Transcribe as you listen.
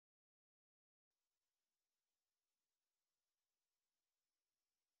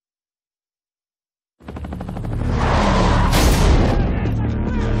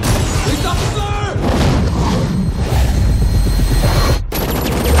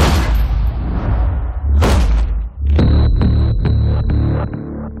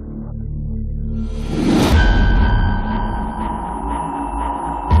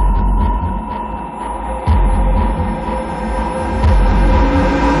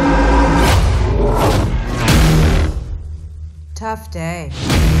tough day.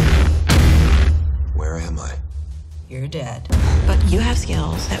 Where am I? You're dead. But you have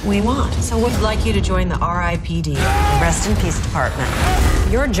skills that we want. So we'd like you to join the R.I.P.D, the Rest in Peace Department.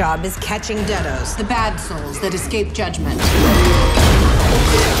 Your job is catching deados, The bad souls that escape judgment.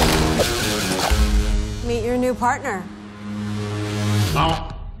 Meet your new partner.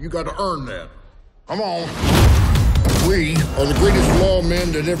 Now, you gotta earn that. Come on. We are the greatest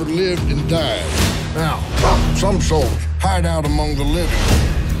lawmen that ever lived and died. Now, some souls hide out among the living.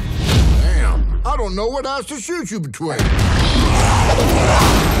 Damn, I don't know what else to shoot you between.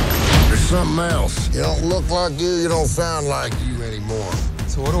 There's something else. You don't look like you don't sound like you anymore.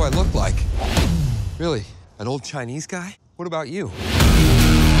 So what do I look like? Really? An old Chinese guy? What about you?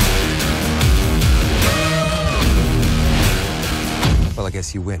 Well, I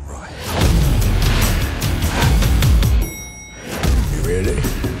guess you win, Roy. You ready?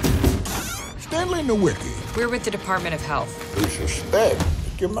 Stanley Nowicki. We're with the Department of Health. We suspect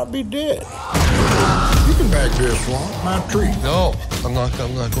that you might be dead. You can back this one. My treat. No, I'm not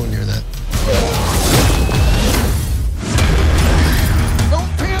going near that.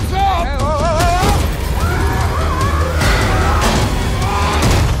 Don't piss off!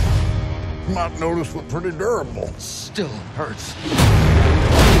 You might notice we're pretty durable. Still hurts.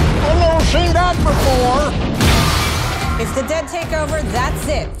 I've never seen that before. If the dead take over, that's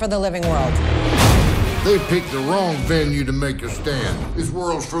it for the living world. They picked the wrong venue to make a stand. This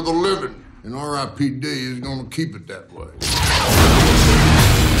world's for the living, and R.I.P.D is gonna keep it that way.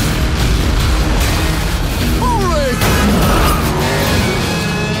 Holy!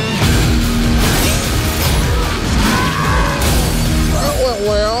 That went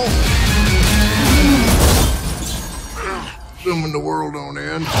well. Assuming the world don't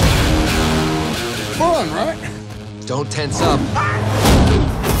end. Fun, right? Don't tense up.